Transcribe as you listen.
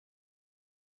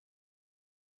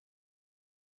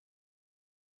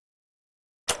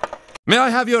May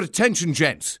I have your attention,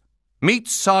 gents? Meet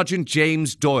Sergeant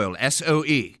James Doyle, SOE.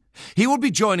 He will be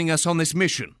joining us on this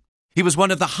mission. He was one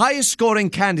of the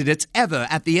highest-scoring candidates ever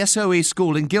at the SOE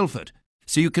school in Guildford,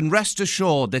 so you can rest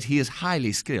assured that he is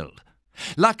highly skilled.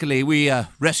 Luckily, we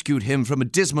rescued him from a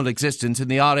dismal existence in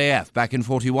the RAF back in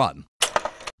 41.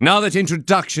 Now that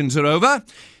introductions are over,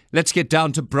 let's get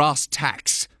down to brass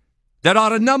tacks. There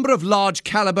are a number of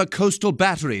large-caliber coastal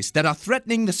batteries that are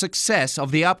threatening the success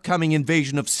of the upcoming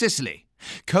invasion of Sicily,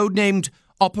 codenamed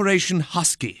Operation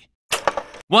Husky.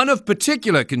 One of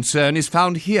particular concern is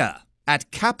found here,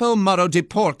 at Capo Muro di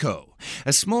Porco,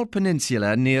 a small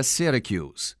peninsula near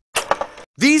Syracuse.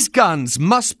 These guns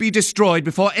must be destroyed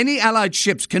before any Allied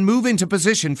ships can move into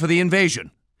position for the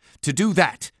invasion. To do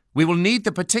that, we will need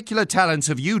the particular talents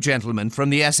of you gentlemen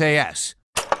from the SAS.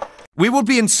 We will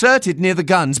be inserted near the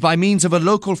guns by means of a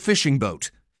local fishing boat.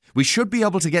 We should be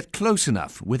able to get close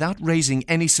enough without raising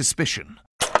any suspicion.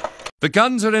 The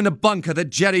guns are in a bunker that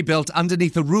Jerry built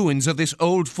underneath the ruins of this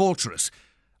old fortress.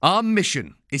 Our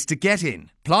mission is to get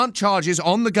in, plant charges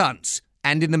on the guns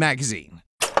and in the magazine.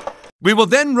 We will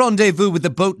then rendezvous with the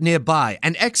boat nearby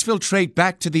and exfiltrate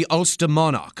back to the Ulster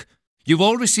Monarch. You've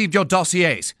all received your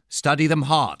dossiers. Study them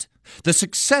hard. The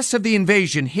success of the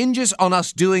invasion hinges on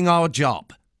us doing our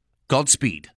job.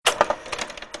 Godspeed.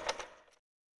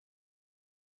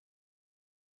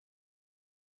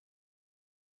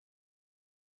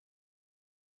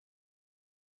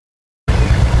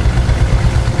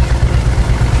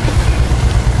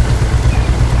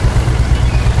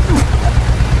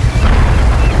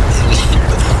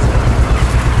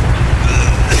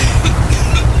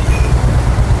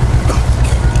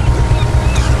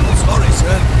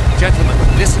 Gentlemen,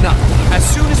 listen up. As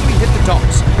soon as we hit the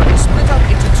docks, we'll split up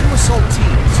into two assault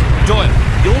teams. Doyle,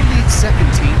 you'll lead second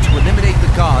team to eliminate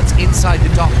the guards inside the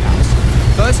dockhouse.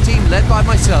 First team, led by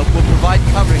myself, will provide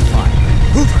covering fire.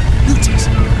 Hoover, Lutis,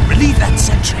 relieve that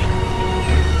sentry.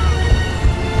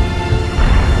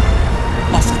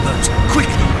 Off the boat,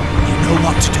 quickly. You know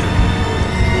what to do.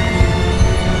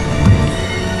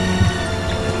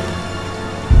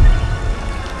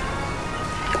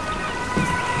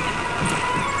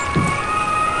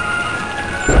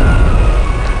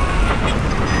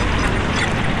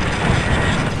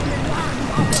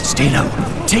 Stay low.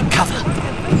 Take cover.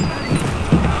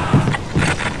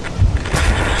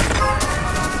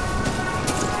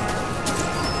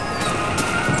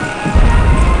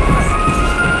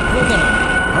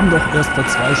 Haben doch erst vor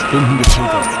 2 Stunden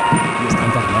gefüttert. Hier ist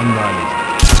einfach langweilig.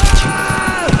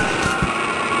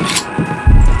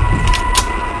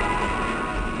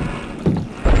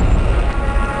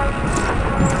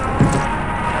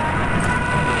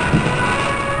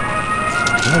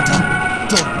 Well done.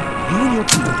 Doyle, you and your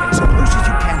team get as close as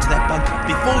you can to that bunker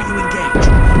before you engage.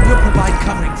 We'll provide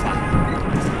covering fire.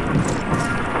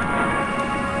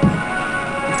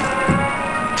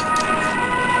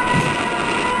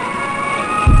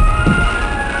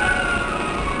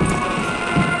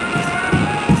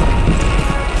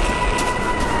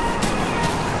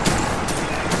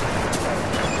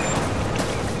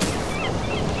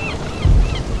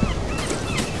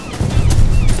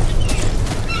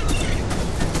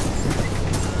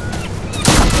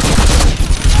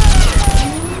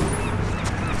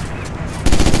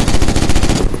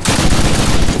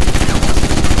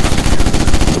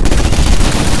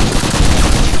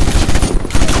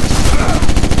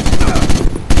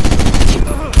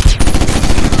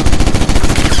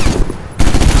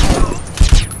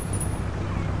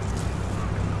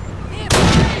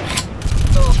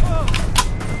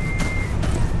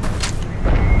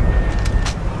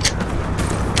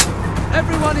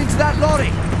 Everyone into that lorry!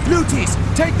 Lutis,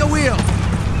 take the wheel!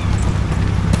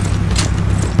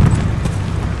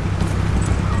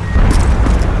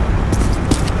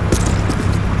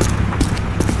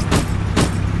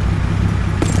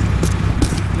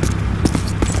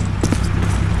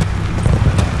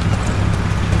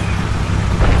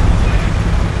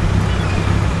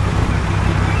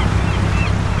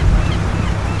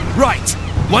 Right!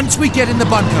 Once we get in the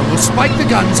bunker, we'll spike the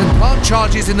guns and plant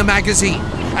charges in the magazine.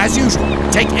 As usual,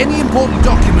 take any important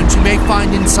documents you may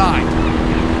find inside.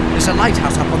 There's a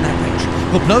lighthouse up on that ridge.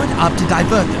 We'll blow it up to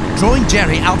divert them, drawing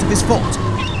Jerry out of his fort.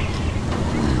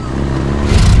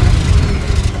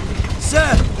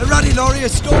 Sir, the ruddy lorry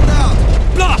is stalled out.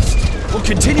 Blast! We'll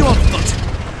continue on foot.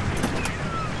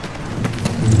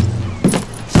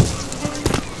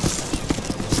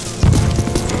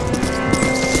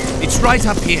 It's right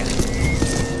up here.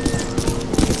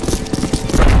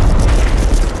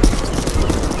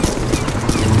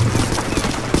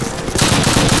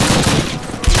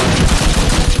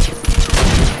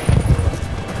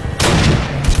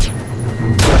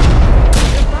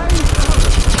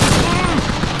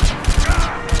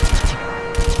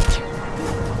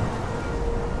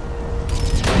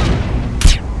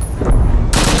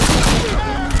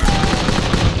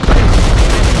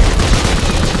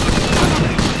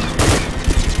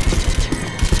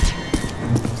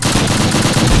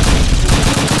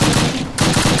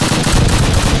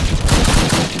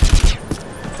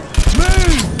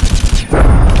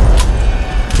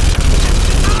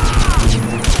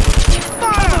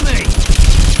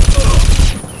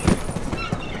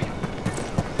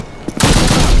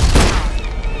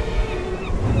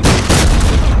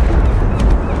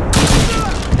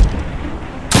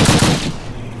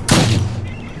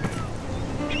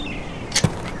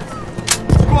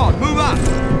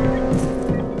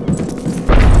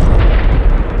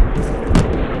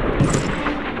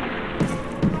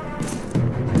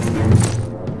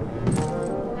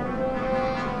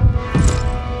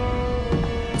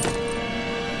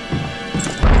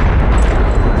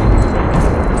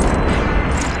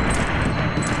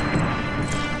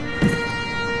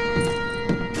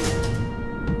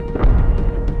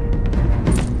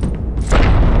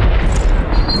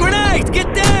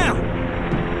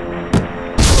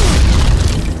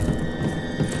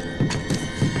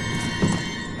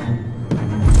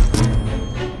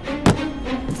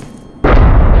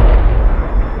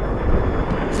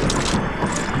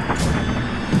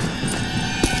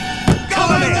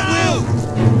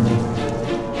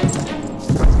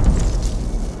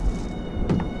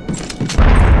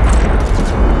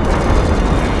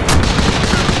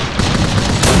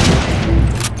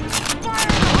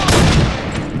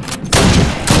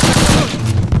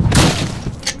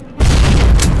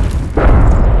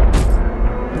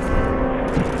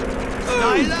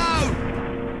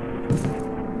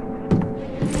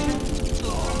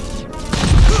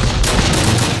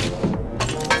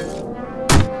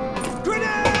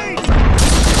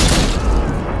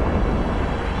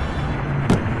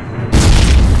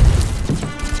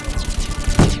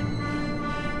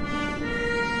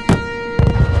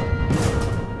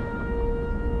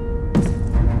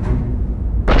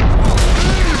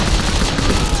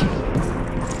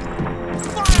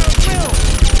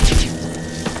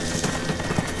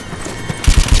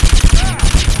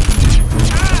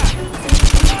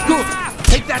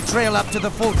 trail up to the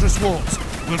fortress walls.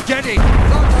 We'll get in,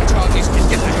 plant our charges, and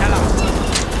get the hell out.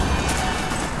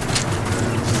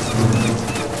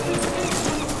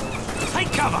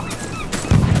 Take cover!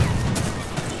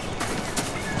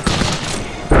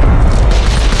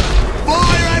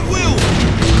 Fire at will!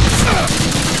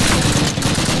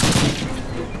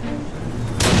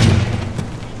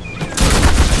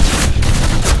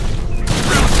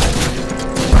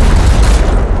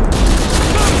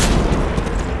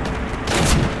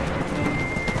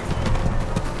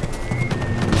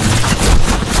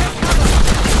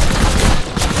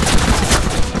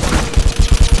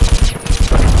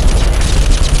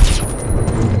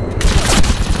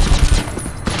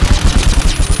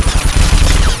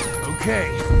 Okay,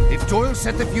 if Doyle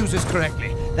set the fuses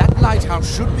correctly, that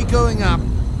lighthouse should be going up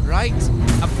right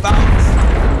about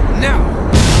now.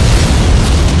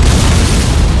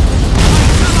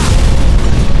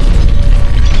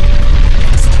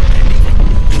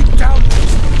 Keep down.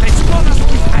 It's not as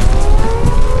we had.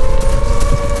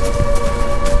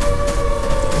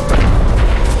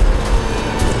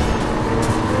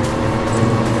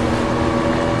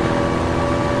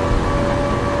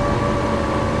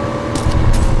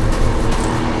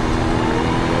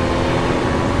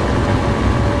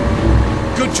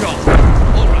 Good job.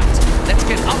 All right, let's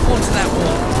get up onto that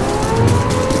wall.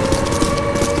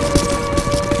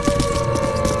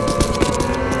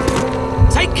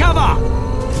 Take cover!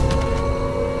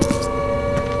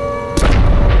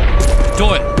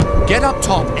 Doyle, get up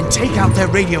top and take out their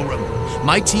radio room.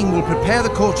 My team will prepare the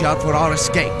courtyard for our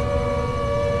escape.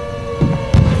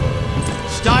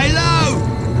 Stay low!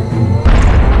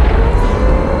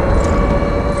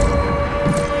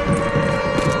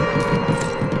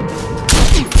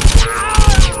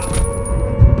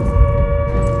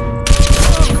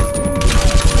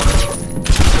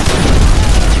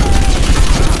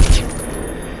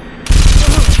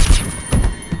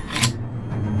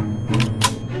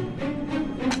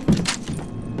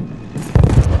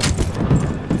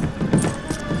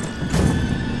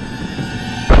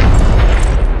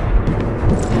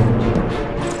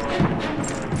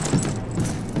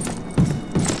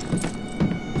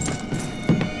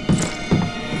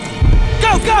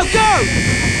 Go, go!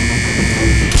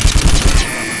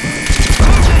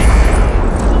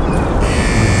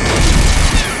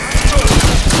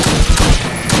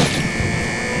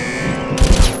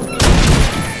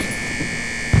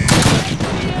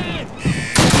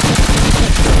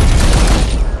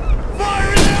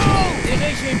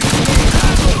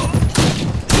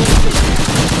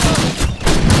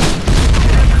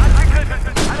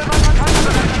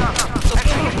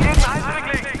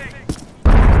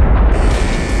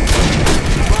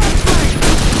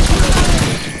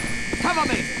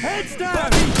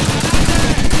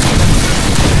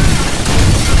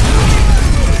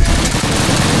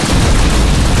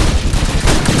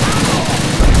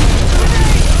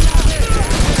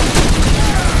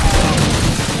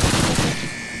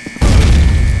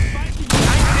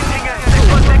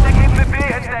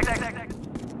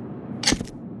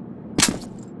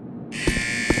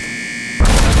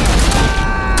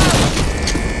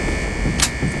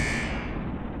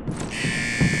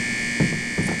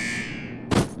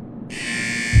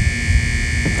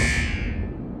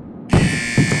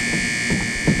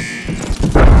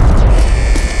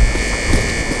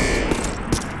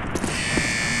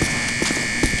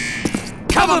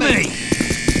 Cover me!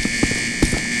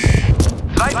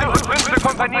 Zweite und fünfte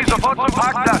Kompanie sofort zum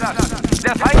Parkplatz.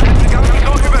 Der Feind ist die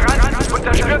Garnison überrannt und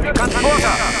zerstört die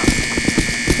Transporter.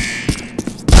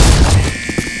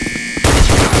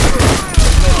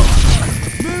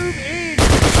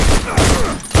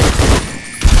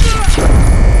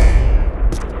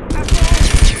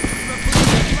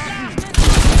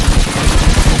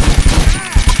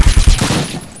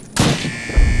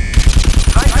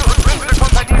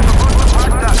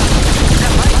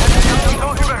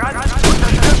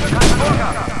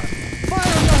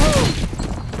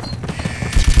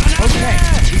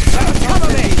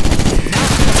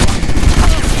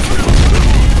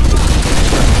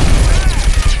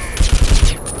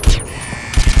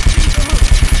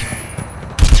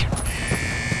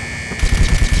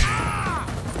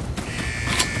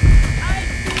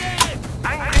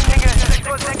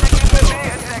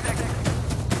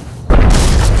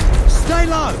 Stay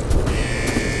low!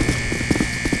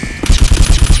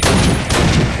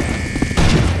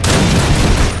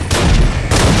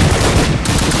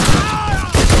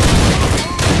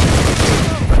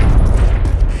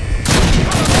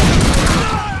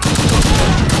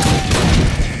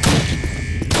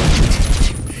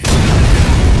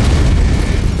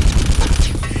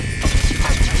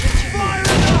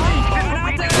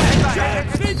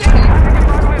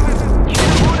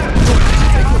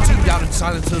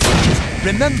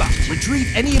 Remember,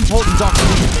 retrieve any important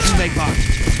documents that you may find.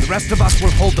 The rest of us will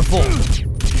hold the fort.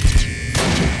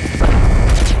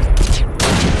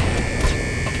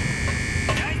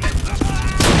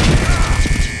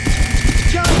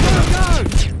 Go, go, go!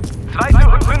 Zweite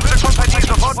und fünfte Kompanie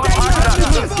sofort zum Parkplatz.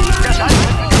 Der Teil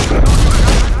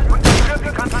und der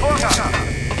Schürze kann Vorgang.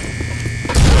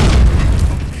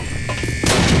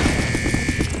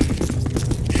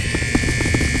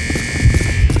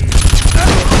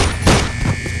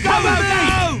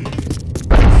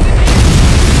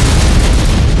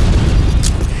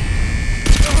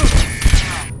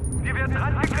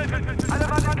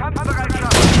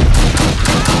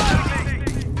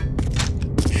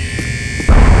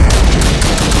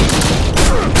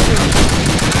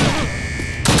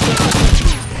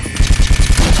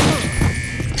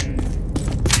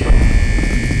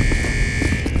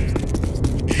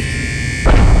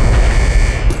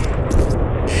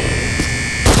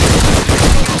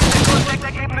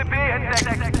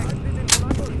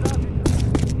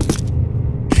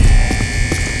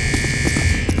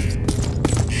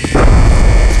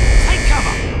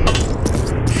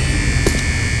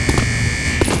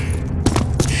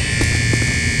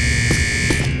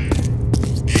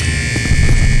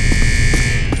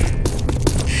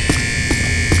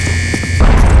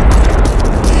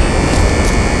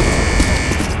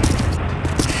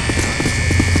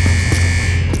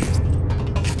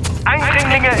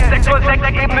 Sektor 6,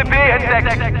 Ebene B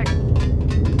entdeckt.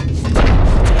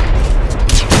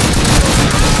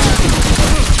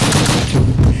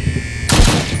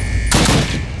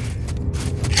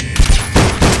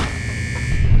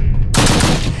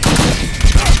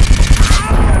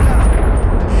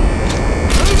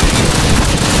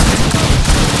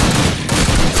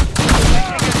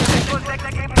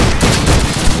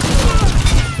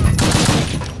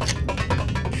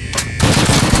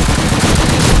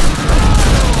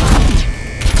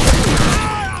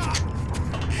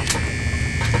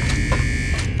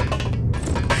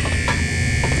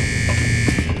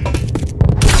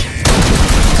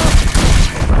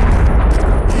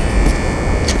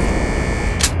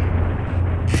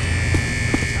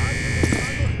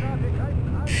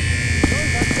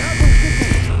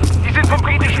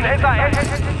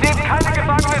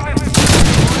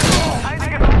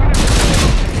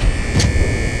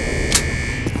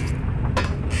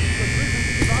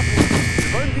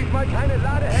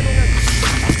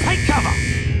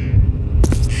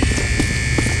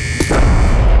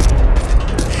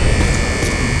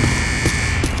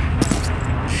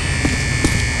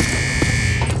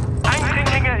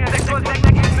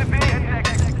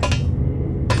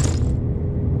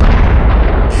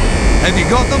 Have you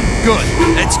got them? Good.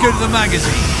 Let's go to the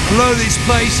magazine. Blow this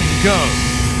place and go.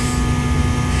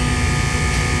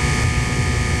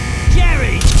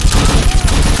 Jerry!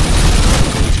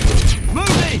 Move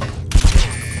it!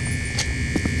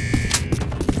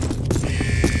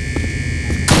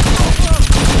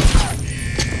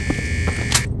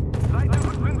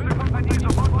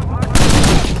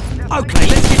 Okay,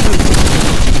 let's get moving.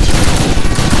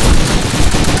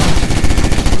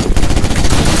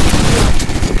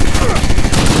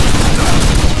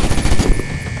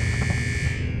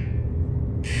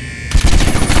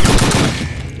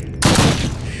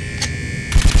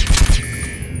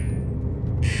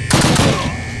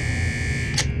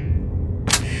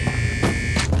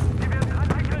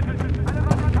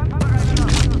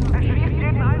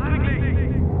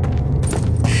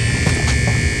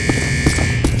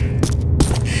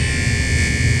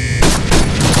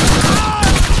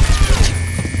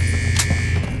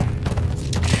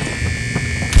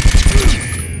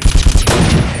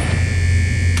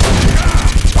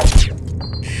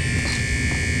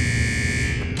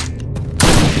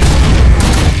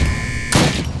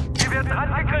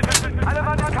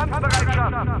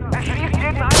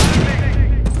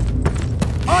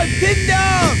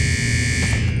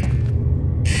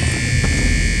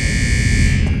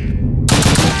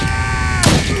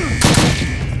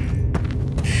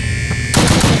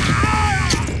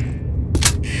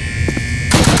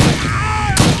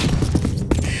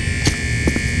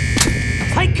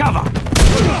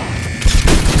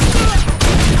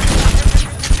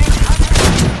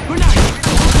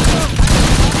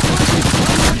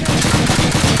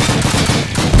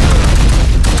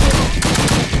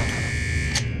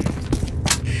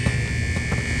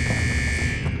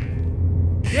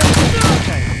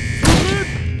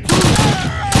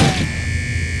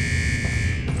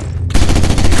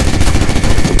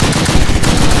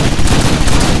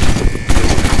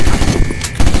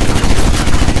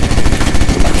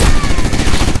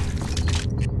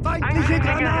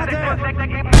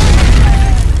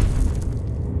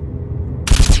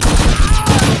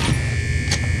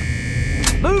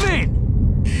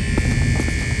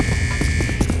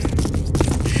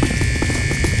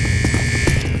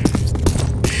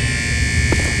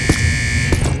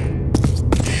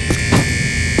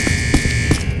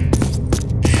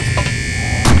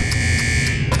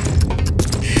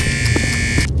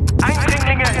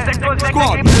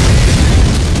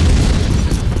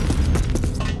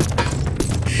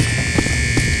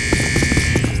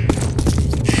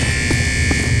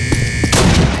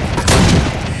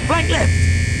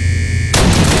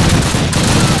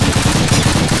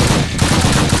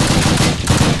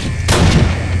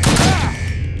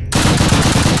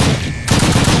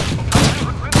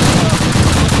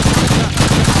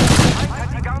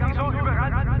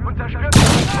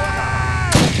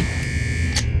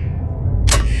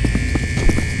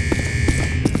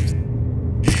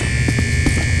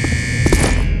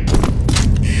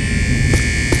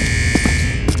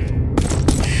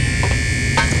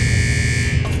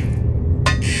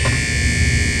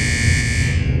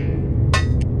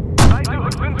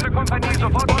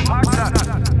 sofort zum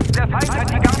Parkplatz. Der Feind hat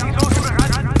die Garnison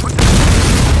überrannt und...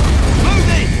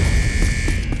 Moving!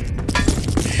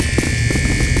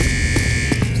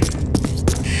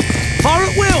 Fire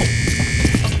at will!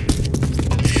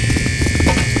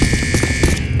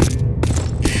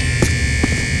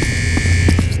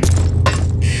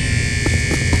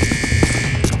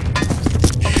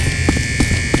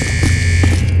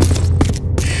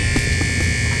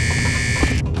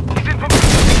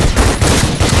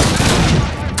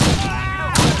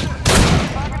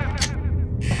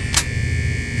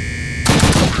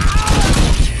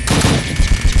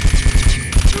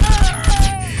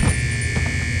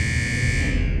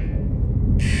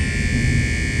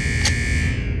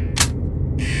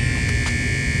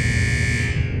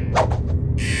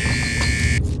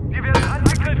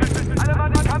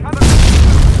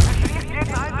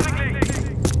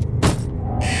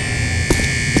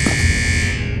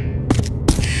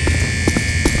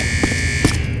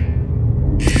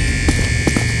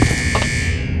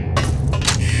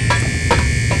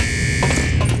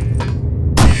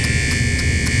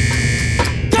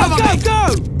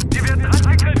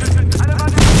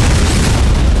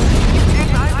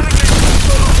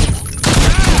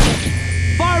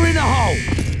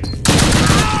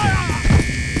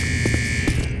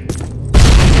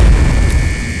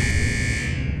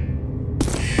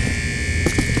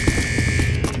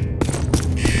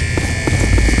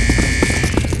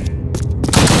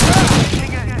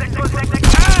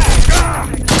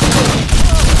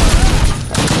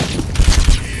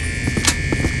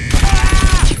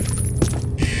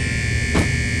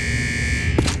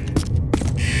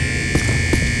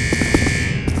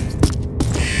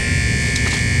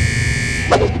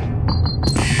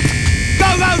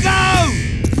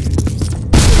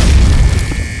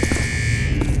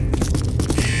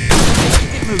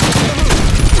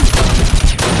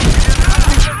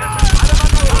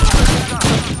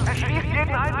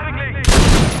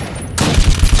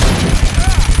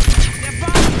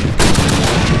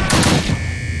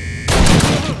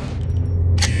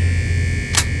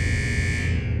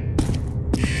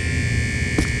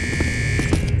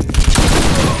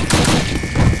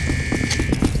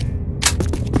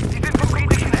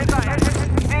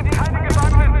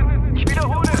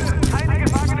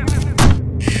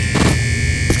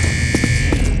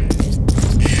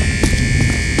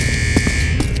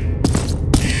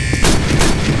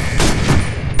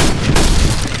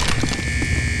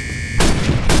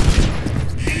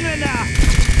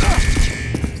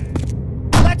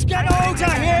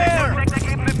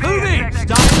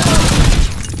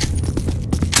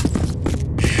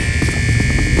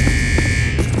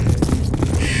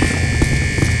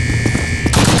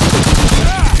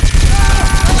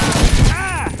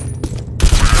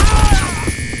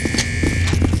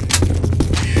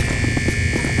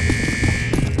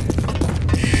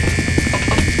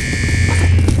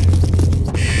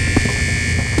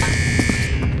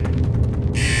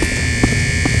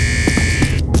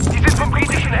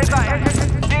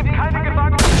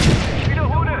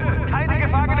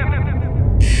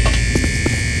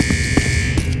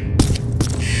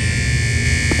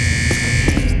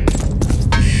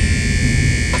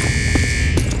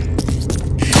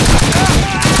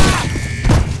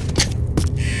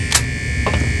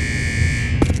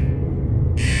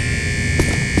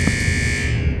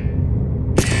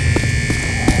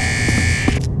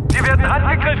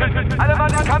 Alle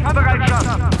Mann in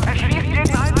Kampfbereitschaft. Erschießt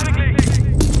jeden Eindringling.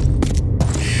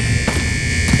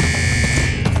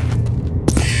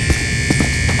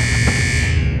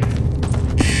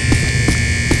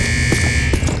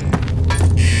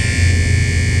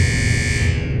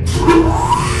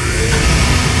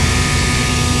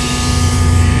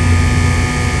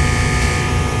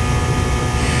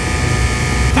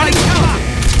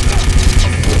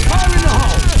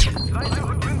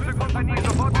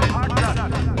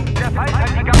 Der Feind hat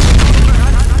die Garnison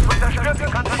überrannt und zerstört den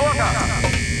Transporter.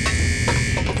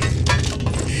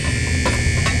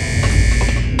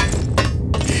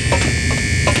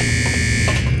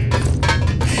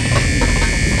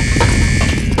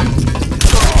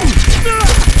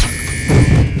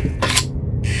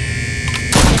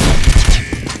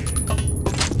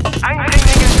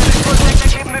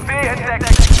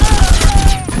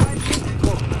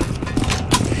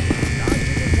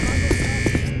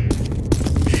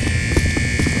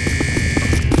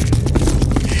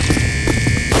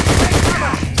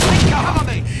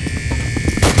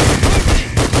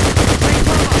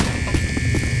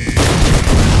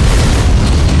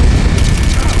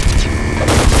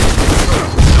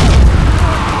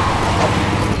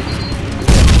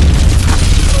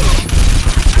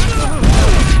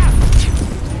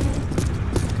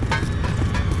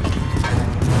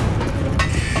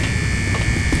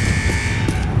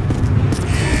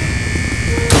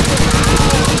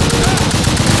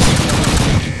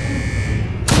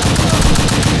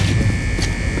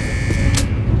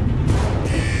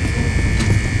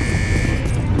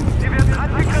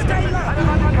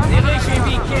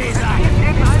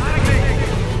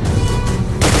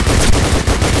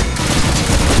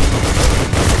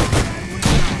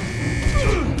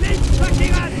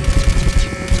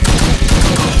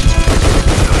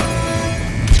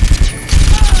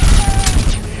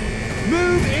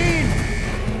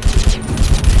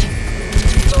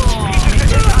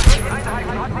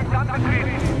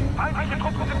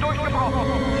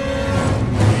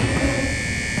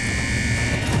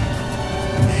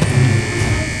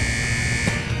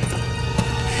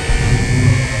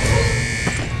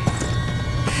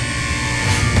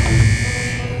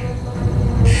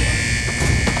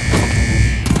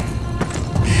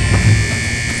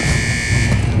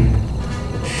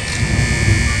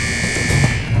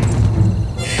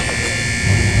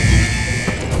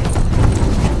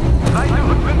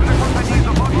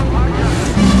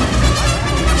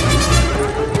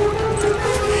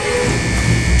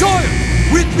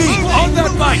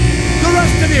 mate! The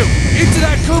rest of you, into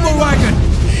that Kuma wagon!